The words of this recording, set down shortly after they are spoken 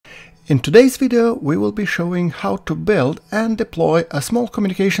In today's video, we will be showing how to build and deploy a small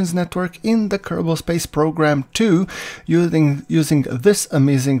communications network in the Kerbal Space Program 2 using this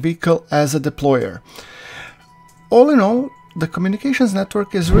amazing vehicle as a deployer. All in all, the communications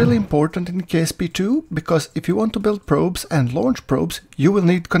network is really important in KSP2 because if you want to build probes and launch probes, you will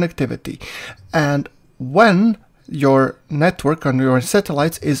need connectivity. And when your network on your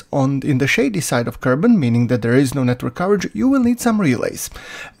satellites is in the shady side of Kerbal, meaning that there is no network coverage, you will need some relays.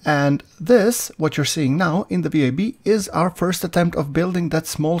 And this, what you're seeing now in the VAB, is our first attempt of building that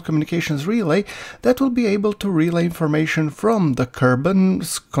small communications relay that will be able to relay information from the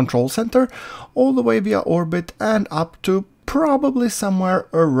Kerbal's control center all the way via orbit and up to probably somewhere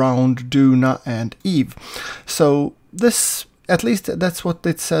around Duna and Eve. So this, at least that's what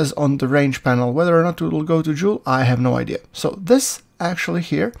it says on the range panel. Whether or not it will go to Joule, I have no idea. So this actually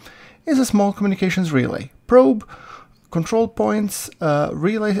here is a small communications relay. Probe, control points,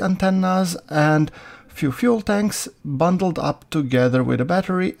 relay antennas, and few fuel tanks bundled up together with a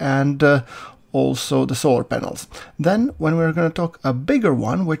battery and also the solar panels. Then when we're going to talk a bigger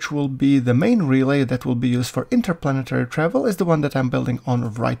one, which will be the main relay that will be used for interplanetary travel, is the one that I'm building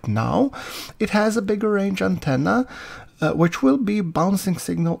on right now. It has a bigger range antenna, which will be bouncing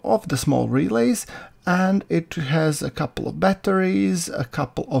signal of the small relays, and it has a couple of batteries, a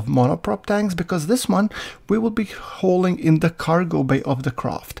couple of monoprop tanks, because this one we will be hauling in the cargo bay of the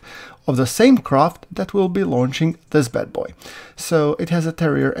craft, of the same craft that will be launching this bad boy. So it has a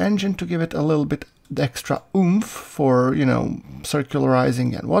Terrier engine to give it a little bit extra oomph for, you know,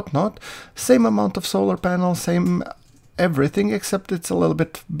 circularizing and whatnot. Same amount of solar panels, same everything, except it's a little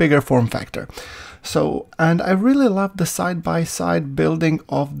bit bigger form factor. So, and I really love the side-by-side building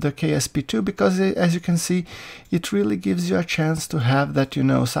of the KSP2 because as you can see, it really gives you a chance to have that, you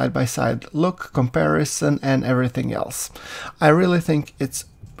know, side-by-side look, comparison, and everything else. I really think it's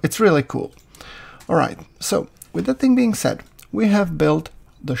really cool. Alright, so with that thing being said, we have built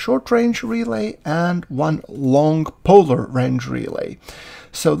the short-range relay and one long polar range relay.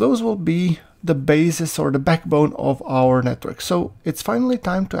 So those will be the basis or the backbone of our network. So it's finally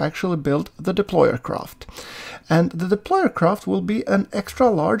time to actually build the deployer craft. And the deployer craft will be an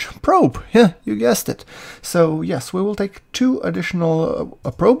extra large probe. Yeah, you guessed it. So yes, we will take two additional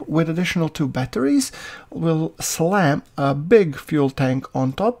a probe with additional 2 batteries. We'll slam a big fuel tank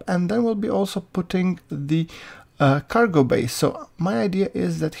on top, and then we'll be also putting the cargo bay. So my idea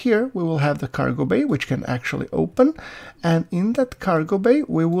is that here we will have the cargo bay, which can actually open, and in that cargo bay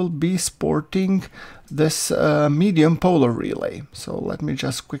we will be sporting this medium polar relay. So let me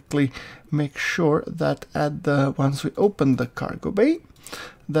just quickly make sure that once we open the cargo bay,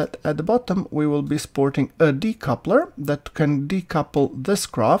 that at the bottom we will be sporting a decoupler that can decouple this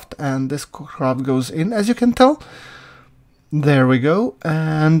craft, and this craft goes in, as you can tell. There we go.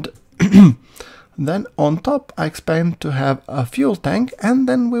 And then on top I expand to have a fuel tank, and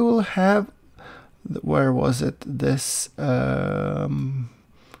then we will have, where was it, this cargo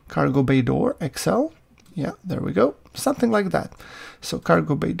bay door XL. Yeah, there we go, something like that. So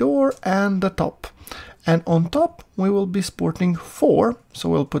cargo bay door and the top, and on top we will be sporting 4, so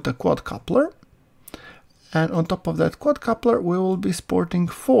we'll put a quad coupler, and on top of that quad coupler we will be sporting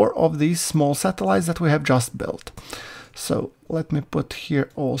 4 of these small satellites that we have just built. So let me put here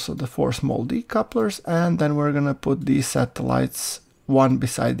also the 4 small decouplers, and then we're gonna put these satellites one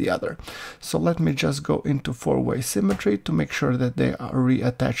beside the other. So let me just go into 4-way symmetry to make sure that they are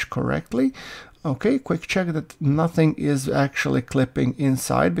reattached correctly. Okay, quick check that nothing is actually clipping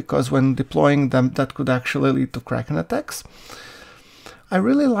inside, because when deploying them that could actually lead to Kraken attacks. I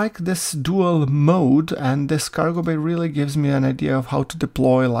really like this dual mode, and this cargo bay really gives me an idea of how to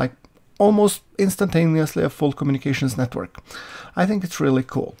deploy like almost instantaneously a full communications network. I think it's really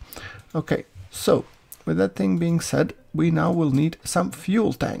cool. Okay, so with that thing being said, we now will need some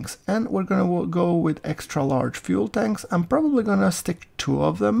fuel tanks, and we're gonna go with extra large fuel tanks. I'm probably gonna stick 2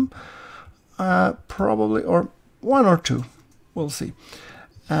 of them, probably, or 1 or 2, we'll see.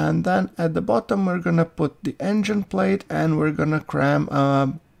 And then at the bottom we're gonna put the engine plate, and we're gonna cram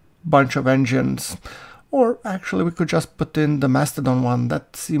a bunch of engines. Or actually we could just put in the Mastodon one,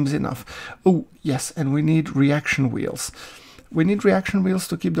 that seems enough. Oh yes, and we need reaction wheels. We need reaction wheels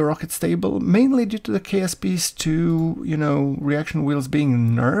to keep the rocket stable, mainly due to the KSP's 2, you know, reaction wheels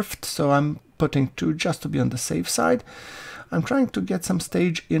being nerfed, so I'm putting 2 just to be on the safe side. I'm trying to get some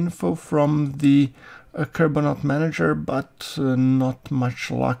stage info from the Kerbonaut manager, but not much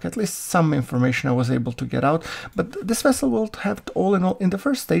luck. At least some information I was able to get out. But this vessel will have, all in all, in the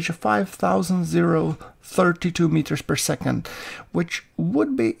first stage, a 5,032 meters per second, which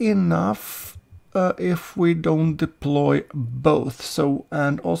would be enough if we don't deploy both. So,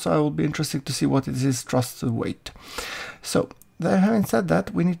 and also I will be interested to see what it is trusted weight. So, having said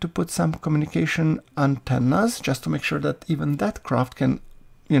that, we need to put some communication antennas just to make sure that even that craft can,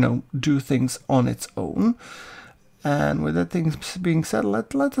 you know, do things on its own. And with that things being said,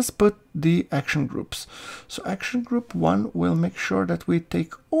 let us put the action groups. So action group 1 will make sure that we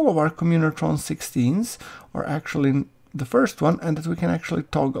take all of our Communotron 16s, or actually the first one, and that we can actually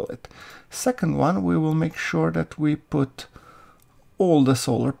toggle it. Second one, we will make sure that we put all the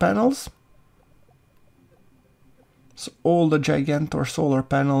solar panels. So all the Gigantor solar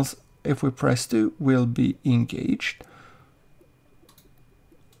panels, if we press 2, will be engaged.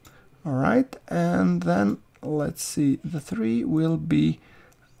 Alright, and then let's see, the 3 will be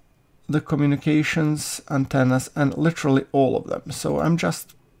the communications antennas, and literally all of them. So I'm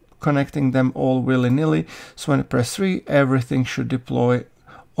just connecting them all willy-nilly. So when I press 3, everything should deploy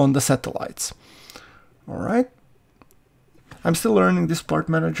on the satellites. Alright. I'm still learning this part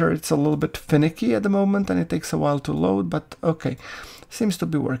manager. It's a little bit finicky at the moment and it takes a while to load, but okay, seems to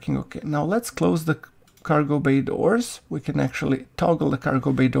be working okay. Now let's close the cargo bay doors. We can actually toggle the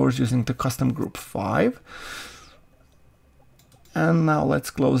cargo bay doors using the custom group 5. And now let's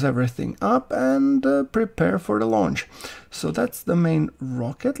close everything up and prepare for the launch. So that's the main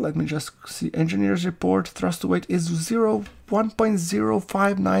rocket. Let me just see. Engineer's report, thrust to weight is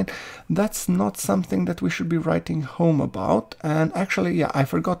 1.059. That's not something that we should be writing home about. And actually, yeah, I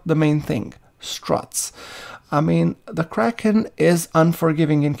forgot the main thing. Struts. I mean, the Kraken is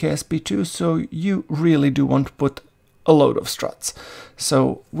unforgiving in KSP2, so you really do want to put a load of struts.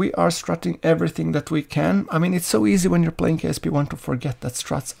 So we are strutting everything that we can. I mean, it's so easy when you're playing KSP1 to forget that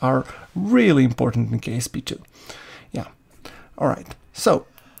struts are really important in KSP2. Yeah. All right. So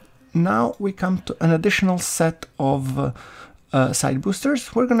now we come to an additional set of side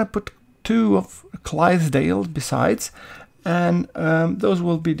boosters. We're going to put 2 of Clydesdale besides, and those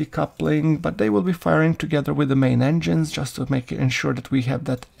will be decoupling, but they will be firing together with the main engines just to ensure that we have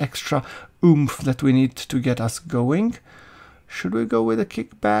that extra oomph that we need to get us going. Should we go with the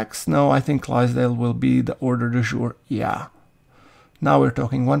kickbacks? No, I think Clydesdale will be the order du jour. Yeah. Now we're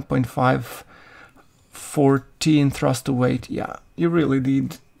talking 1.5, 14 thrust to weight. Yeah, you really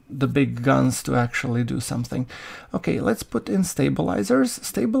need the big guns to actually do something. Okay, let's put in stabilizers.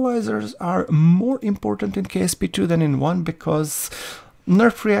 Stabilizers are more important in KSP2 than in 1 because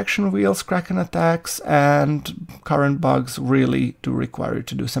nerf reaction wheels, Kraken attacks, and current bugs really do require you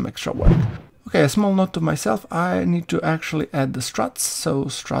to do some extra work. Okay, a small note to myself, I need to actually add the struts, so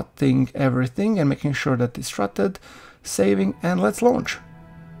strutting everything and making sure that it's strutted, saving, and let's launch.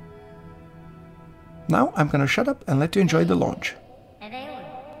 Now I'm gonna shut up and let you enjoy the launch.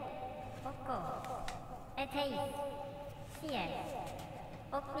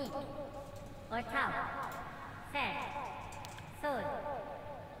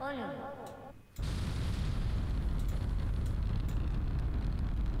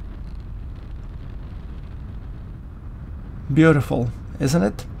 Beautiful, isn't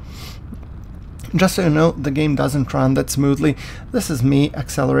it? Just so you know, the game doesn't run that smoothly. This is me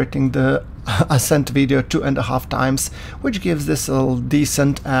accelerating the ascent video 2.5 times, which gives this a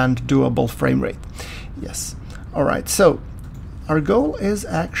decent and doable frame rate. Yes. Alright, so our goal is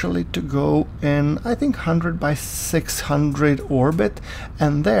actually to go in, I think, 100 by 600 orbit,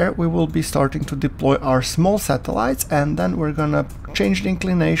 and there we will be starting to deploy our small satellites, and then we're gonna change the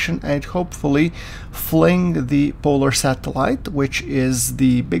inclination and hopefully fling the polar satellite, which is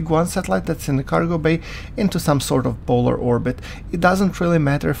the big one satellite that's in the cargo bay, into some sort of polar orbit. It doesn't really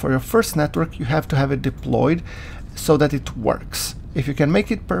matter. For your first network, you have to have it deployed so that it works. If you can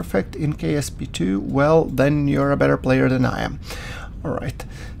make it perfect in KSP2, well, then you're a better player than I am. Alright,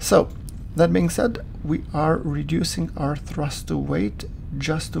 so that being said, we are reducing our thrust to weight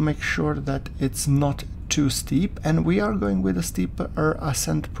just to make sure that it's not too steep, and we are going with a steeper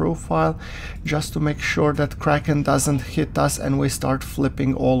ascent profile just to make sure that Kraken doesn't hit us and we start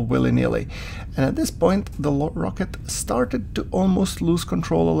flipping all willy-nilly. And at this point the rocket started to almost lose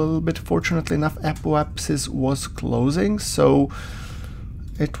control a little bit. Fortunately enough, apoapsis was closing, so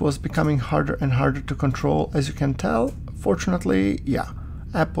it was becoming harder and harder to control, as you can tell. Fortunately, yeah,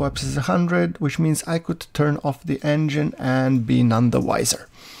 apoapsis is 100, which means I could turn off the engine and be none the wiser.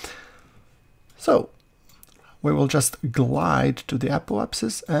 So we will just glide to the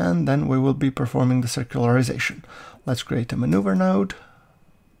apoapsis and then we will be performing the circularization. Let's create a maneuver node.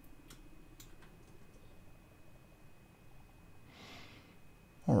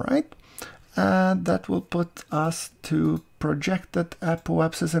 Alright, and and that will put us to projected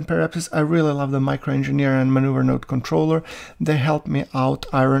apoapsis and periapsis. I really love the microengineer and maneuver node controller. They help me out,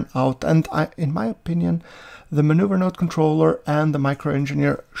 iron out, and in my opinion, the maneuver node controller and the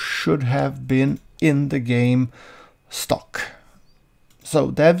microengineer should have been in the game stock.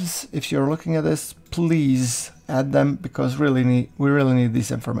 So devs, if you're looking at this, please add them, because we really need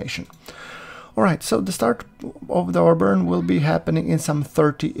this information. Alright, so the start of our burn will be happening in some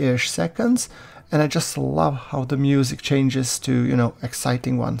 30-ish seconds, and I just love how the music changes to, you know,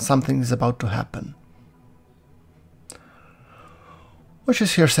 exciting one. Something is about to happen. Which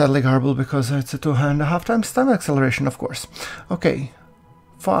is here sadly garbled because it's a 2.5 times time acceleration, of course. Okay,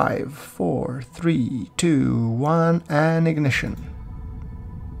 5, 4, 3, 2, 1, and ignition.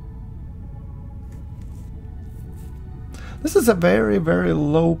 This is a very, very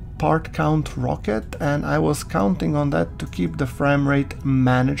low part count rocket, and I was counting on that to keep the frame rate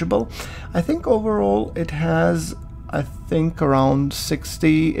manageable. I think overall it has, I think, around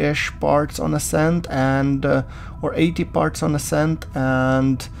 60-ish parts on ascent and or 80 parts on ascent,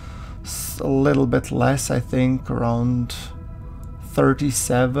 and a little bit less, I think, around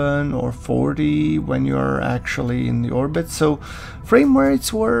 37 or 40 when you're actually in the orbit. So frame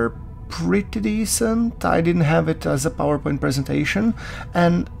rates were pretty decent. I didn't have it as a PowerPoint presentation,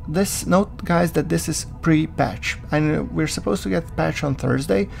 and this note, guys, that this is pre-patch, and we're supposed to get patch on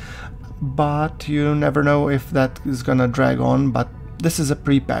Thursday, but you never know if that is gonna drag on. But this is a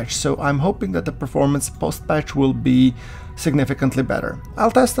pre-patch, so I'm hoping that the performance post-patch will be significantly better.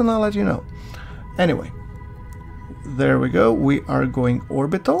 I'll test and I'll let you know. Anyway, there we go. We are going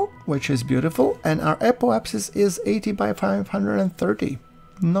orbital, which is beautiful, and our apoapsis is 80 by 530.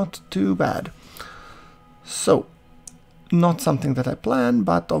 Not too bad. So, not something that I planned,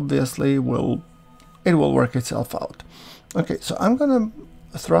 but obviously it will work itself out. Okay, so I'm gonna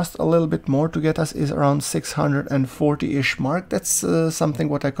thrust a little bit more to get us is around 640-ish mark. That's something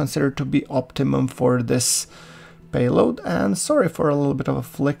what I consider to be optimum for this payload. And sorry for a little bit of a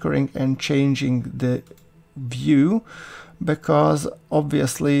flickering and changing the view, because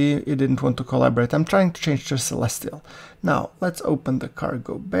obviously it didn't want to collaborate. I'm trying to change to Celestial. Now let's open the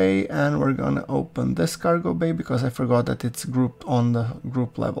cargo bay, and we're gonna open this cargo bay because I forgot that it's grouped on the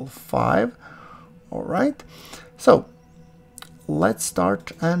group level 5. All right, so let's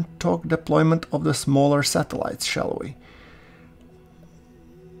start and talk deployment of the smaller satellites, shall we?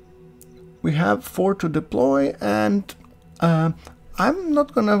 We have 4 to deploy, and I'm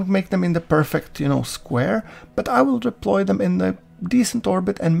not gonna make them in the perfect, you know, square, but I will deploy them in the decent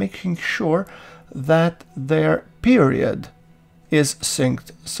orbit and making sure that their period is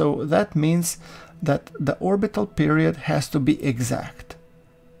synced. So that means that the orbital period has to be exact,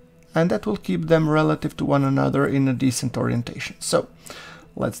 and that will keep them relative to one another in a decent orientation. So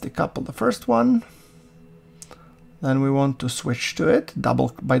let's decouple the first one. Then we want to switch to it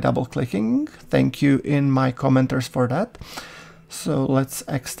by double clicking. Thank you in my commenters for that. So let's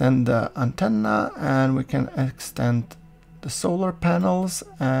extend the antenna, and we can extend the solar panels,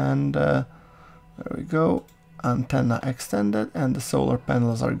 and there we go, antenna extended, and the solar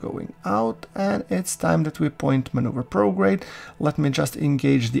panels are going out, and it's time that we point maneuver prograde. Let me just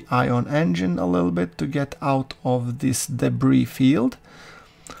engage the ion engine a little bit to get out of this debris field.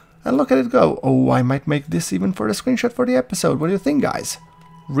 And look at it go. Oh, I might make this even for the screenshot for the episode. What do you think, guys?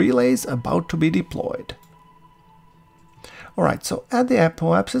 Relays about to be deployed. Alright, so at the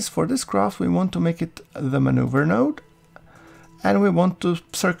apoapsis for this craft we want to make it the maneuver node, and we want to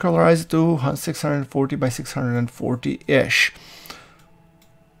circularize it to 640 by 640-ish.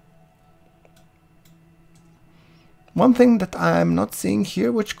 One thing that I'm not seeing here,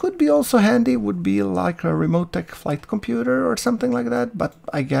 which could be also handy, would be like a remote tech flight computer or something like that, but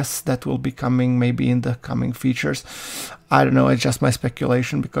I guess that will be coming maybe in the coming features. I don't know, it's just my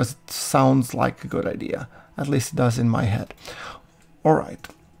speculation because it sounds like a good idea. At least it does in my head. Alright.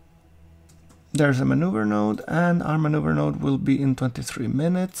 There's a maneuver node, and our maneuver node will be in 23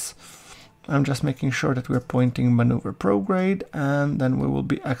 minutes. I'm just making sure that we're pointing maneuver prograde, and then we will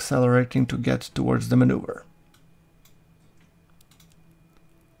be accelerating to get towards the maneuver.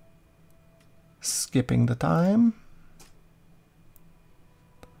 Skipping the time.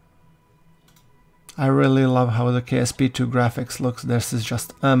 I really love how the KSP2 graphics looks. This is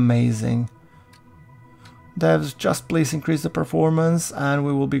just amazing. Devs, just please increase the performance and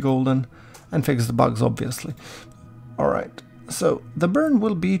we will be golden, and fix the bugs, obviously. Alright, so the burn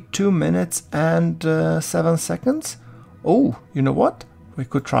will be 2 minutes and 7 seconds. Oh, you know what? We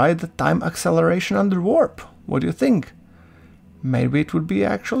could try the time acceleration under warp. What do you think? Maybe it would be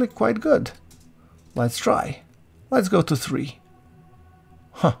actually quite good. Let's try. Let's go to 3.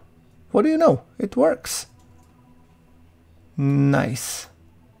 Huh, what do you know? It works. Nice.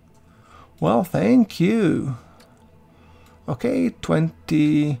 Well, thank you. Okay,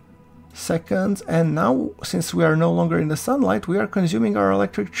 20 seconds, and now since we are no longer in the sunlight, we are consuming our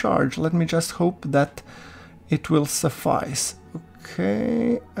electric charge. Let me just hope that it will suffice.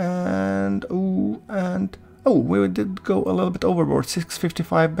 Okay, and oh, we did go a little bit overboard,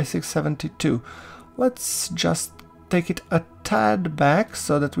 655 by 672. Let's just take it a tad back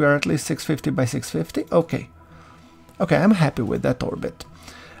so that we are at least 650 by 650. Okay, I'm happy with that orbit.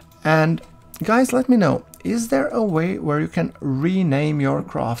 And guys, let me know, is there a way where you can rename your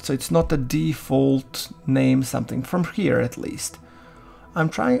craft so it's not a default name something from here at least? I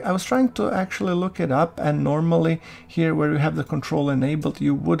was trying to actually look it up, and normally here where you have the control enabled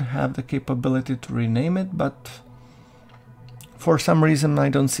you would have the capability to rename it, but for some reason I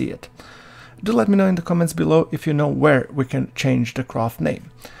don't see it. Do let me know in the comments below if you know where we can change the craft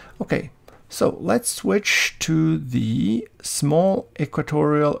name. Okay, so let's switch to the Small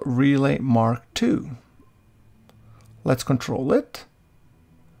Equatorial Relay Mark II. Let's control it.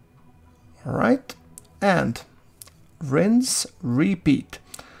 Alright, and rinse, repeat.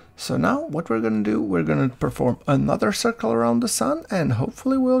 So now what we're going to do, we're going to perform another circle around the sun, and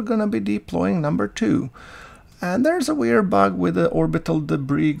hopefully we're going to be deploying number 2. And there's a weird bug with the orbital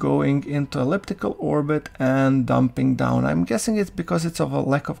debris going into elliptical orbit and dumping down. I'm guessing it's because it's of a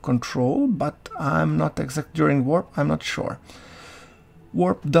lack of control, but I'm not exact during warp, I'm not sure.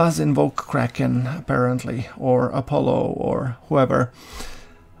 Warp does invoke Kraken apparently, or Apollo, or whoever.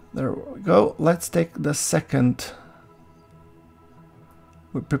 There we go. Let's take the second.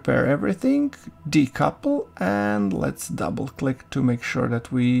 We prepare everything, decouple, and let's double click to make sure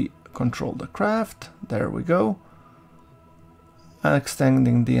that we control the craft. There we go.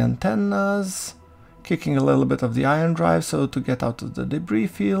 Extending the antennas, kicking a little bit of the ion drive so to get out of the debris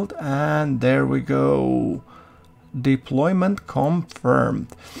field, and there we go. Deployment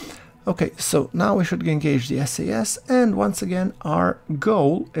confirmed. Okay, so now we should engage the SAS, and once again our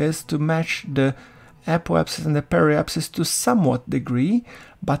goal is to match the apoapsis and the periapsis to somewhat degree,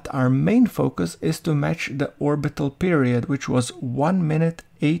 but our main focus is to match the orbital period, which was 1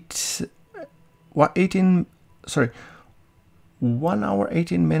 hour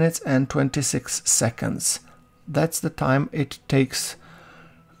 18 minutes and 26 seconds. That's the time it takes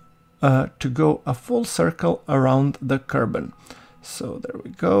to go a full circle around the Kerbal. So there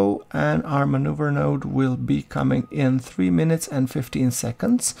we go, and our maneuver node will be coming in 3 minutes and 15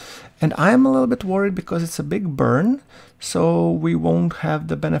 seconds. And I am a little bit worried because it's a big burn, so we won't have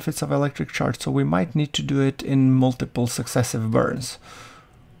the benefits of electric charge, so we might need to do it in multiple successive burns.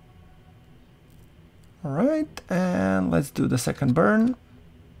 Alright, and let's do the second burn.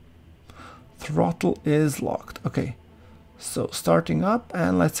 Throttle is locked. Okay. So starting up,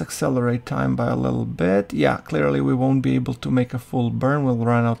 and let's accelerate time by a little bit. Yeah, clearly we won't be able to make a full burn. We'll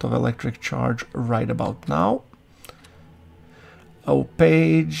run out of electric charge right about now. Oh,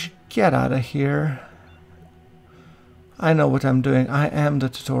 Paige, get out of here. I know what I'm doing. I am the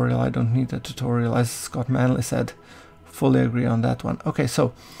tutorial. I don't need a tutorial, as Scott Manley said. Fully agree on that one. Okay,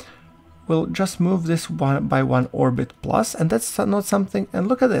 so we'll just move this one by 1 orbit plus, and that's not something. And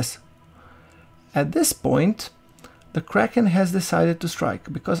look at this. At this point, the Kraken has decided to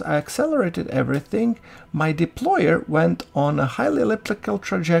strike. Because I accelerated everything, my deployer went on a highly elliptical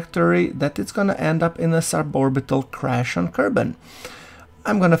trajectory that it's going to end up in a suborbital crash on Kerbal.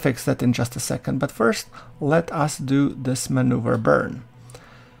 I'm going to fix that in just a second, but first let us do this maneuver burn.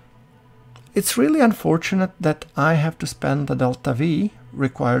 It's really unfortunate that I have to spend the delta V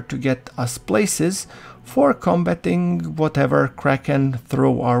required to get us places for combating whatever Kraken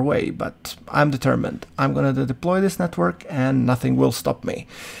throw our way, but I'm determined. I'm gonna deploy this network and nothing will stop me.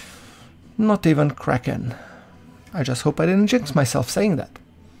 Not even Kraken. I just hope I didn't jinx myself saying that.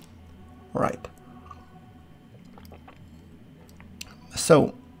 Right.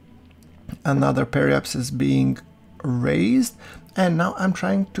 So, another periapsis is being raised, and now I'm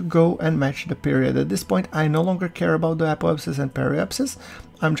trying to go and match the period. At this point, I no longer care about the apoapsis and periapsis.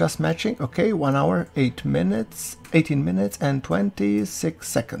 I'm just matching, okay, 1 hour, 18 minutes and 26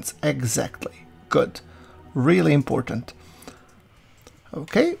 seconds. Exactly. Good. Really important.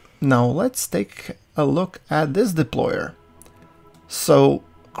 Okay, now let's take a look at this deployer. So,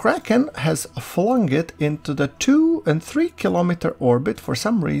 Kraken has flung it into the 2 and 3 kilometer orbit for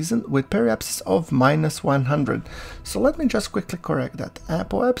some reason with periapsis of -100. So let me just quickly correct that.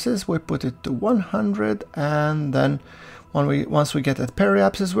 Apoapsis, we put it to 100, and then once we get at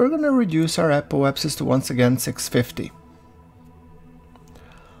periapsis, we're going to reduce our apoapsis to once again 650.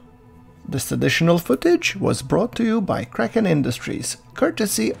 This additional footage was brought to you by Kraken Industries,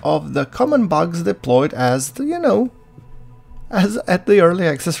 courtesy of the common bugs deployed as at the early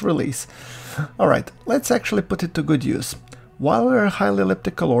access release. Alright, let's actually put it to good use. While we're in a highly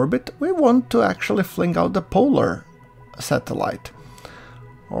elliptical orbit, we want to actually fling out the polar satellite.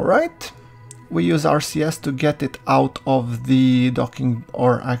 Alright, we use RCS to get it out of the docking,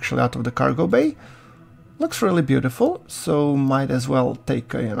 or actually out of the cargo bay. Looks really beautiful, so might as well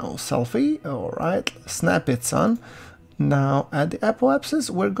take a, selfie. Alright, snap it, son. Now at the apoapsis,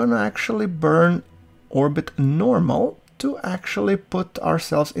 we're gonna actually burn orbit normal to actually put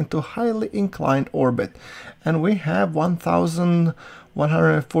ourselves into highly inclined orbit. And we have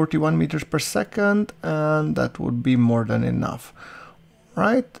 1141 meters per second, and that would be more than enough.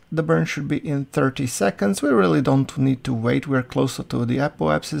 Right, the burn should be in 30 seconds. We really don't need to wait. We're closer to the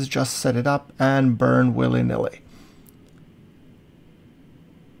apoapsis. Just set it up and burn willy-nilly.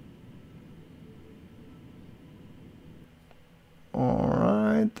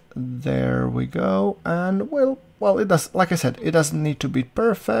 Alright, there we go. And well, it does, like I said, it doesn't need to be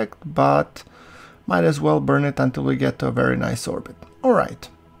perfect, but might as well burn it until we get to a very nice orbit. Alright,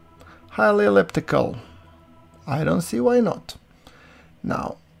 highly elliptical. I don't see why not.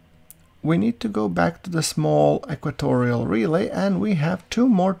 Now, we need to go back to the small equatorial relay, and we have 2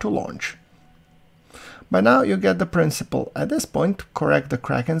 more to launch. By now you get the principle. At this point, correct the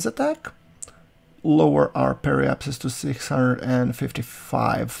Kraken's attack, lower our periapsis to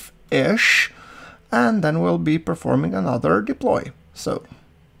 655-ish, and then we'll be performing another deploy. So,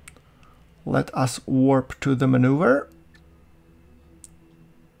 let us warp to the maneuver.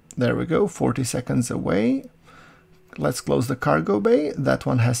 There we go, 40 seconds away. Let's close the cargo bay. That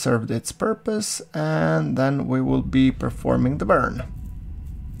one has served its purpose, and then we will be performing the burn.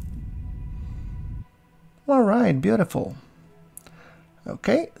 Alright, beautiful.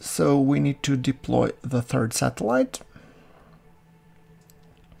 Okay, so we need to deploy the 3rd satellite.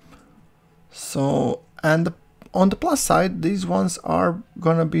 So, and on the plus side, these ones are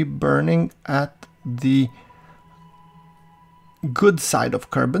gonna be burning at the good side of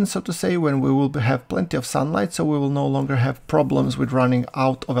Kerbal, so to say, when we will have plenty of sunlight, so we will no longer have problems with running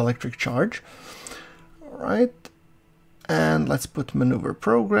out of electric charge. Alright, and let's put maneuver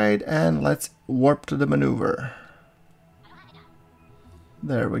prograde, and let's warp to the maneuver.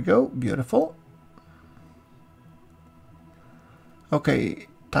 There we go, beautiful. Okay,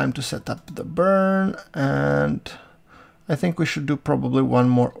 time to set up the burn, and I think we should do probably one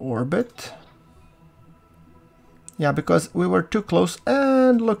more orbit. Yeah, because we were too close,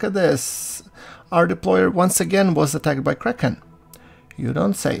 and look at this. Our deployer once again was attacked by Kraken. You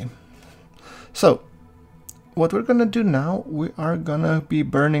don't say. So, what we're gonna do now, we are gonna be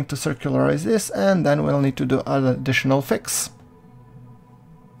burning to circularize this, and then we'll need to do an additional fix.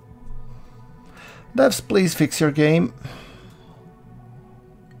 Devs, please fix your game.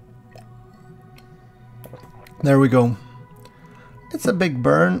 There we go. It's a big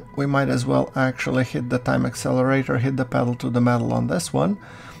burn. We might as well actually hit the time accelerator, hit the pedal to the metal on this one.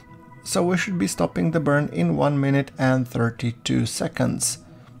 So we should be stopping the burn in 1 minute and 32 seconds.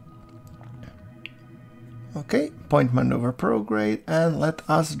 Okay, point maneuver prograde, and let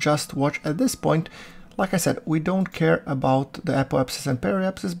us just watch at this point. Like I said, we don't care about the apoapsis and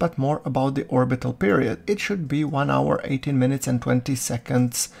periapsis, but more about the orbital period. It should be 1 hour, 18 minutes and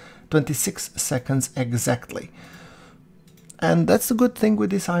 26 seconds exactly. And that's the good thing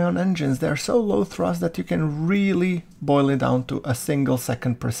with these ion engines. They're so low thrust that you can really boil it down to a single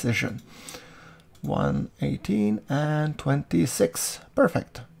second precision. 1:18 and 26.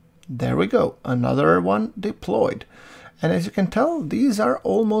 Perfect. There we go. Another one deployed. And as you can tell, these are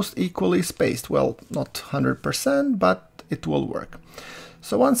almost equally spaced. Well, not 100%, but it will work.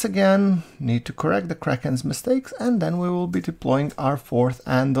 So once again, need to correct the Kraken's mistakes, and then we will be deploying our 4th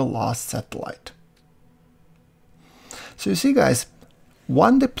and the last satellite. So you see, guys,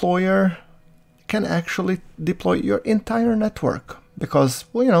 one deployer can actually deploy your entire network because,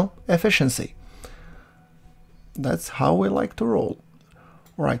 well, efficiency. That's how we like to roll.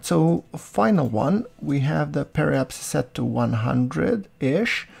 All right, so final one, we have the periapsis set to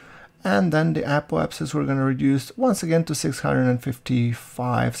 100-ish, and then the apoapsis we're going to reduce once again to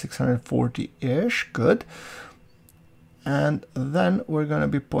 655, 640-ish, good. And then we're going to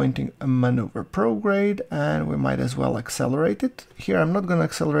be pointing a maneuver prograde, and we might as well accelerate it. Here I'm not going to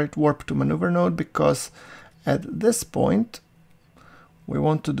accelerate warp to maneuver node because at this point we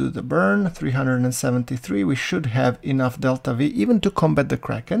want to do the burn, 373. We should have enough delta V even to combat the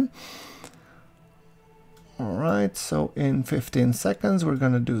Kraken. Alright, so in 15 seconds we're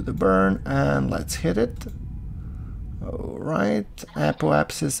going to do the burn, and let's hit it. Alright,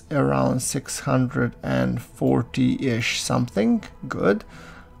 apoapsis around 640-ish something. Good.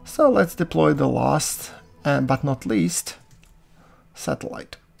 So let's deploy the last, but not least,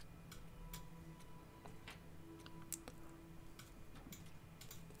 satellite.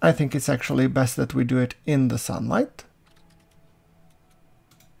 I think it's actually best that we do it in the sunlight.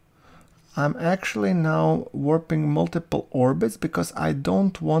 I'm actually now warping multiple orbits because I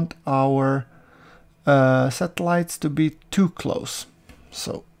don't want our satellites to be too close.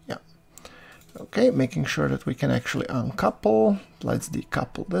 So yeah. Okay, making sure that we can actually uncouple. Let's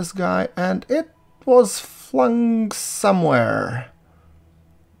decouple this guy, and it was flung somewhere.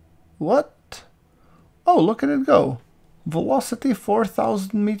 What? Oh, look at it go. Velocity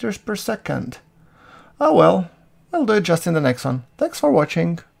 4,000 meters per second. Oh well, we'll do it just in the next one. Thanks for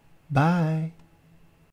watching. Bye.